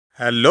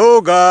Hello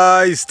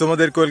guys,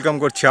 তোমাদেরকে welcome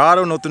করছি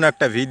আরও নতুন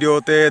একটা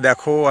ভিডিওতে।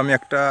 দেখো, আমি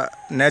একটা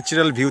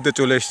ন্যাচারাল ভিউতে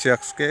চলে এসেছি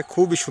আজকে।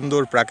 খুবই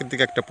সুন্দর প্রাকৃতিক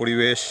একটা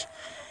পরিবেশ।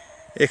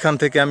 এখান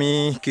থেকে আমি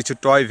কিছু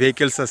টয়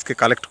ভেহিকেলস আজকে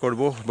কালেক্ট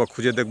করব বা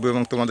খুঁজে দেখব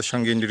এবং তোমাদের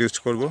সঙ্গে ইন্ট্রোডিউস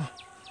করব।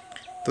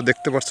 তো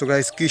দেখতে পাচ্ছ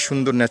গাইস, কি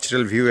সুন্দর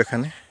ন্যাচারাল ভিউ।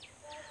 এখানে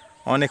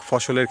অনেক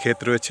ফসলের ক্ষেত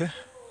রয়েছে।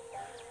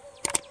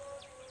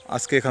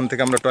 আজকে এখান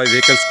থেকে আমরা টয়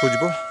ভেহিকেলস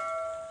খুঁজব।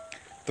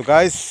 তো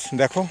গাইস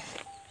দেখো,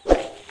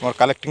 আমার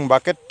কালেক্টিং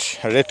বাকেট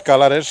রেড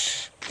কালারের।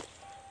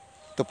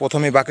 তো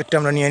প্রথমে বাকেটটা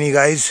আমরা নিয়ে নিই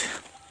গাইজ।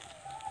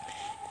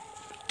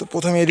 তো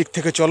প্রথমে এদিক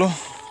থেকে চলো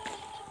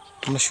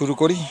আমরা শুরু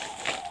করি।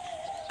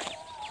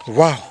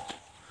 ওয়াও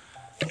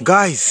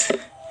গাইজ,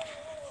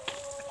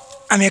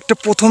 আমি একটা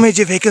প্রথমে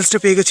যে ভেহিকেলসটা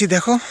পেয়ে গেছি,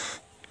 দেখো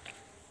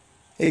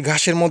এই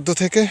ঘাসের মধ্য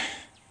থেকে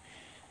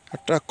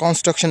একটা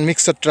construction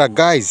mixer truck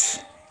guys.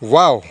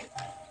 Wow,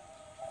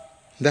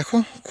 দেখো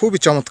খুবই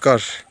চমৎকার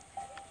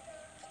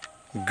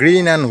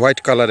গ্রিন অ্যান্ড হোয়াইট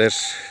কালারের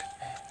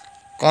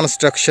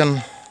construction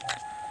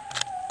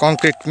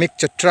concrete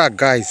mixture truck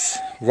guys.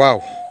 Wow,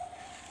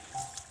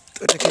 তো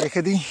এটাকে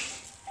রেখে দিই।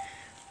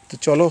 তো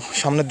চলো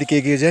সামনের দিকে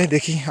এগিয়ে যাই,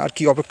 দেখি আর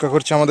কি অপেক্ষা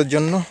করছে আমাদের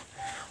জন্য।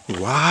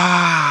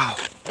 ওয়াও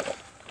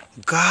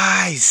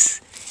গাইজ,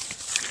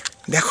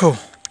 দেখো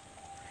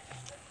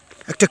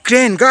একটা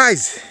ক্রেন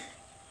গাইজ।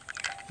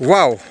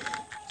 ওয়াও,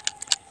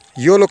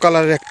 ইয়েলো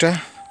কালারের একটা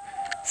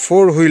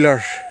 4 হুইলার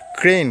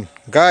ক্রেন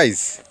গাইজ।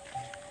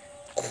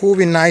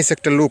 খুবই নাইস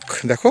একটা লুক,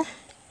 দেখো।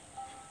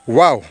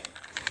 ওয়াও,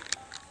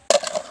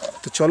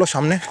 তো চলো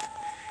সামনে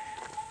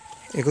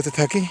এগোতে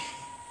থাকি,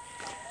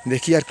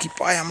 দেখি আর কি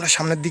পাই আমরা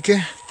সামনের দিকে।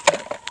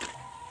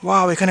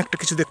 ওয়াও, এখানে একটা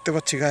কিছু দেখতে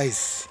পাচ্ছি গাইজ।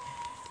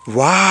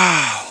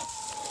 ওয়াও,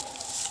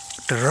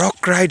 একটা rock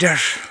rider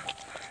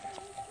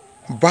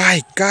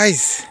bike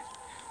guys.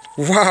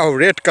 Wow,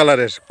 red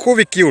কালারের,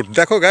 খুবই কিউট,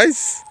 দেখো গাইজ।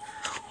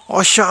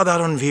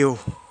 অসাধারণ ভিউ।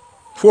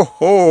 হো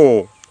হো,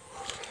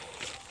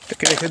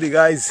 এটাকে রেখে দিই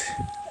গাইজ।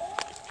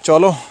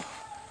 চলো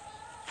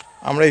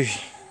আমরা এই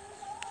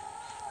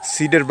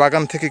সিডের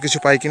বাগান থেকে কিছু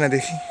পাই কিনা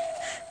দেখি।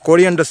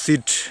 কোরিয়ান্ডার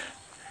সিড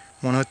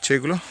মনে হচ্ছে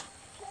এগুলো।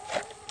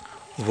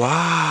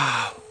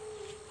 Wow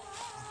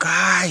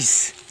guys,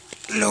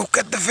 look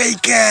at the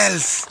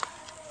vehicles.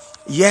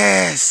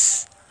 Yes,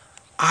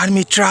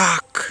 army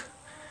truck,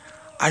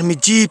 army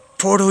jeep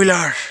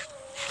 4-wheeler.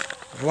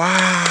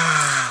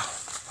 Wow,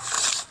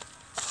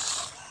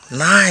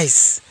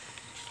 nice.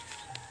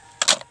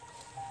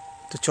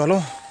 তো চলো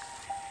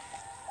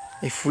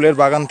এই ফুলের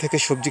বাগান থেকে,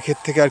 সবজি ক্ষেত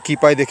থেকে আর কি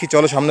পাই দেখি।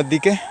 চলো সামনের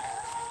দিকে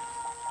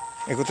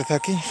এগোতে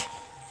থাকি।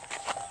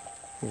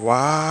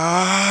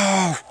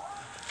 ওয়াও,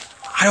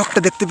 আর একটা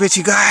দেখতে পেয়েছি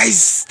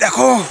গাইস,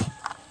 দেখো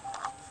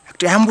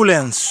একটা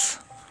ambulance,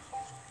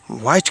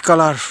 white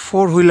colour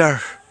 4-হুইলার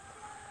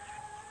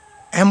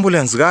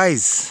ambulance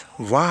guys.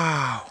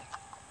 Wow,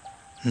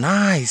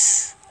 nice,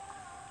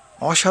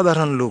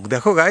 অসাধারণ লুক,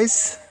 দেখো গাইজ।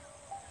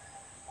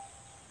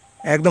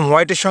 একদম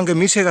হোয়াইটের সঙ্গে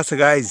মিশে গেছে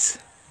গাইজ।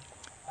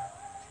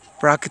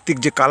 প্রাকৃতিক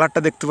যে কালারটা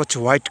দেখতে পাচ্ছ,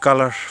 হোয়াইট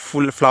কালার,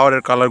 ফুল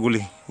ফ্লাওয়ারের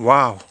কালারগুলি।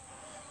 ওয়াও,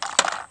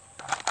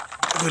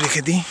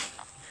 রেখে দিই।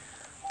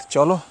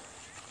 চলো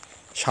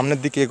সামনের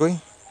দিকে এগোই।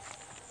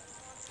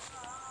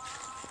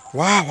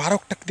 ওয়াও, আরো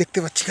একটা দেখতে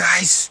পাচ্ছি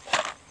গাইস।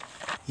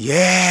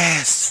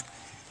 ইয়েস,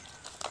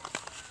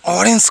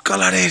 অরেঞ্জ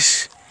কালারের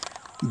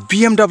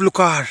BMW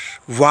কার।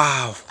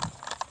 ওয়াও,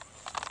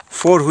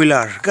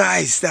 4-হুইলার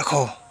গাইস,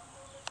 দেখো।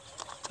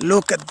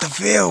 Look at the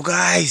view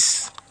guys.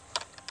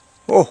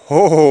 ও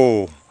হো হো,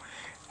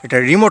 এটা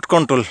রিমোট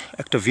কন্ট্রোল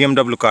একটা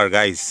BMW কার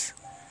গাইস।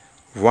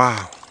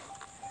 ওয়াও,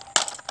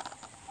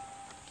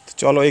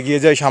 চলো এগিয়ে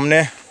যাই সামনে।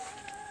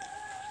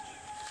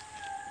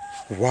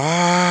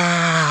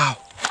 ওয়াও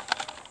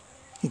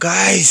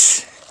গাইস,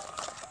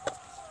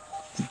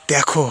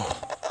 দেখো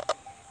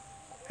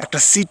একটা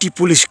সিটি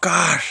পুলিশ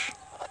কার।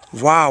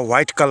 ওয়াও,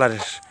 হোয়াইট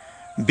কালারের,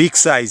 big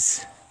size,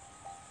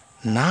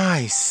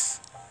 nice.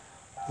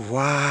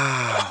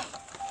 Wow,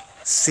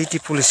 city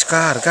police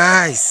কার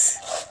গাইস।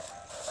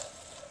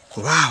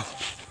 ওয়াও,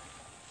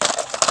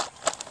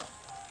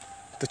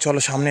 তো চলো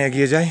সামনে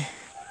এগিয়ে যাই।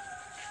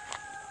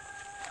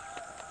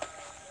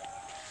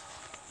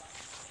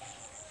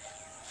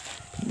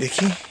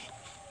 দেখি।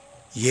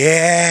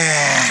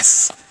 ইয়েস,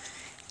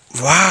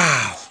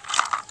 ওয়াও,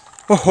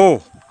 ওহো,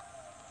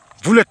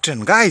 বুলেট ট্রেন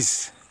গাইজ,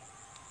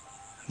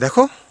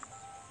 দেখো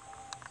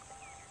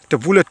একটা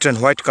বুলেট ট্রেন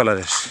হোয়াইট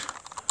কালারের,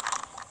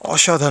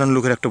 অসাধারণ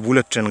লুকের একটা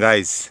বুলেট ট্রেন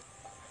গাইজ।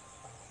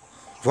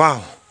 ওয়াও,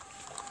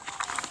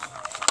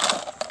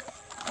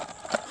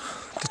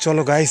 তো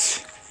চলো গাইজ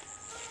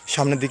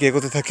সামনের দিকে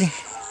এগোতে থাকি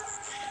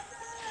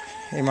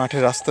এই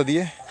মাঠের রাস্তা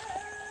দিয়ে,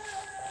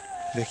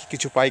 দেখি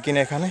কিছু পাই কিনা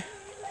এখানে।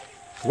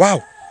 ওয়াও,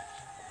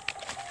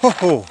 হো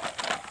হো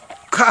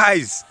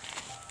গাইজ,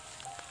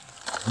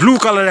 ব্লু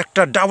কালার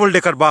একটা ডাবল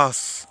ডেকার বাস।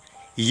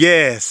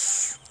 ইয়েস,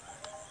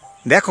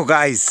 দেখো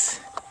গাইজ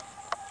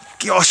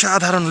কি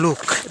অসাধারণ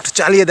লুক। একটু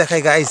চালিয়ে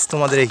দেখাই গাইজ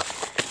তোমাদের এই।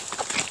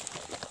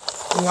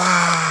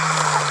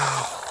 Wow,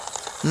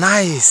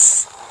 nice.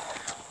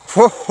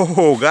 হো হো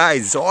হো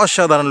গাইজ,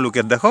 অসাধারণ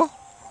লুকের, দেখো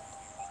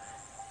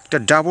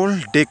একটা ডাবল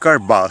ডেকার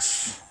বাস।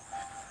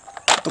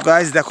 তো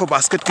গাইজ দেখো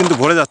বাস্কেট কিন্তু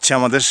ভরে যাচ্ছে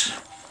আমাদের,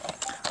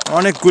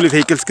 অনেকগুলি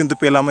ভেহিকেলস কিন্তু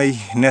পেলাম এই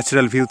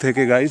ন্যাচারাল ভিউ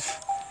থেকে গাইজ।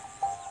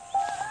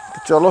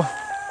 চলো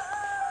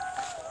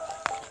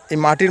এই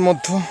মাটির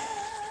মধ্যে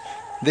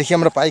দেখি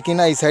আমরা পাই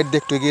কিনা, এই সাইড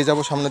দিয়ে একটু এগিয়ে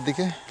যাবো সামনের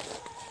দিকে।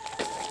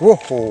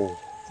 ওহো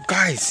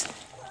গাইজ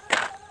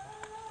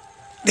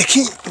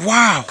দেখি,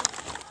 ওয়াও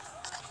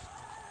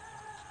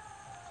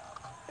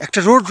একটা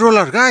রোড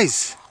রোলার গাইজ।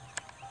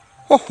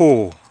 ওহো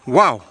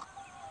wow,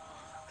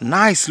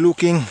 nice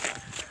looking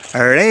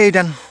red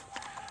and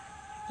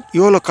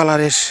yellow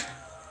কালারের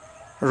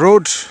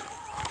রোড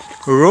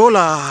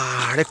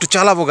রোলার, একটু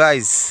চালাবো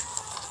গাইজ।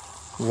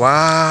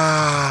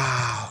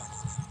 Wow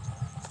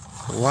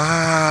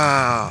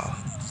wow.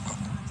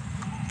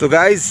 তো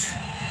গাইজ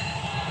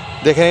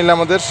দেখে নিলাম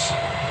আমাদের,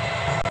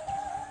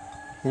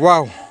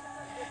 ওয়াও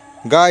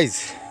গাইজ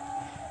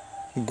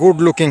গুড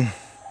লুকিং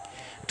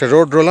একটা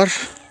রোড রোলার।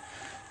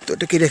 তো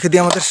এটাকে রেখে দিই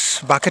আমাদের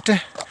বাকেটে।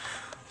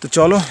 তো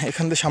চলো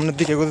এখান থেকে সামনের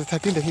দিকে এগোতে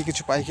থাকি, দেখি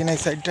কিছু পাই কিনা এই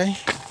সাইডটাই।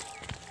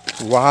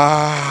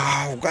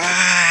 ওয়াও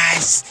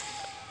গাইজ,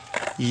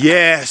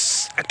 ইয়েস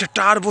একটা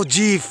টার্বো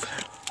জিপ।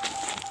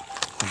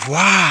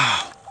 ওয়াও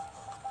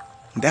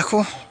দেখো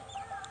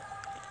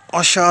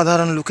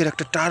অসাধারণ লুকের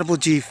একটা turbo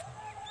zip,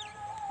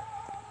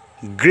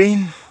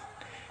 green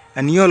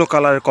and yellow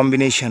কালারের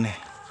কম্বিনেশনে।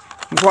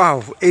 ওয়াও,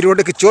 এই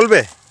রোডে কি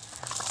চলবে?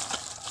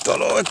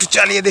 চলো একটু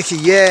চালিয়ে দেখি।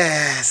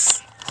 ইয়েস,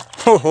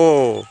 হো হো।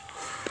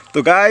 তো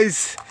গাইজ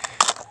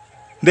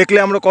দেখলে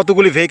আমরা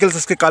কতগুলি ভেহিকেলস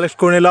আজকে কালেক্ট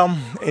করে নিলাম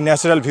এই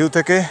ন্যাচারাল ভিউ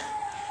থেকে।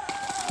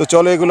 তো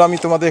চলো এগুলো আমি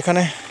তোমাদের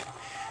এখানে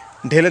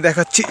ঢেলে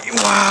দেখাচ্ছি।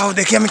 ওয়াও,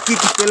 দেখি আমি কি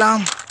কি পেলাম।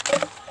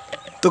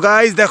 তো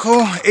গাইজ দেখো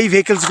এই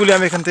ভেহিকেলসগুলি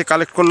আমি এখান থেকে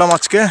কালেক্ট করলাম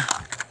আজকে।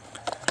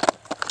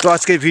 তো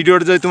আজকে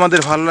ভিডিওটা যদি তোমাদের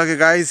ভালো লাগে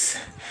গাইজ,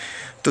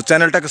 তো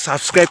চ্যানেলটাকে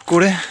সাবস্ক্রাইব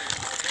করে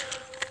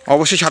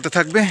অবশ্যই সাথে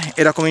থাকবে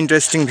এরকম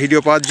ইন্টারেস্টিং ভিডিও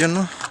পাওয়ার জন্য।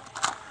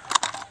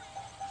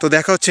 তো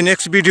দেখা হচ্ছে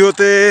নেক্সট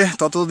ভিডিওতে,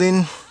 ততদিন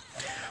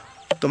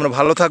তোমরা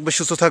ভালো থাকবে,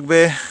 সুস্থ থাকবে।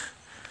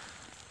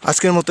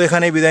 আজকের মতো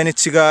এখানেই বিদায়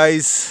নিচ্ছি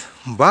গাইজ,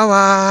 বাই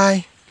বাই।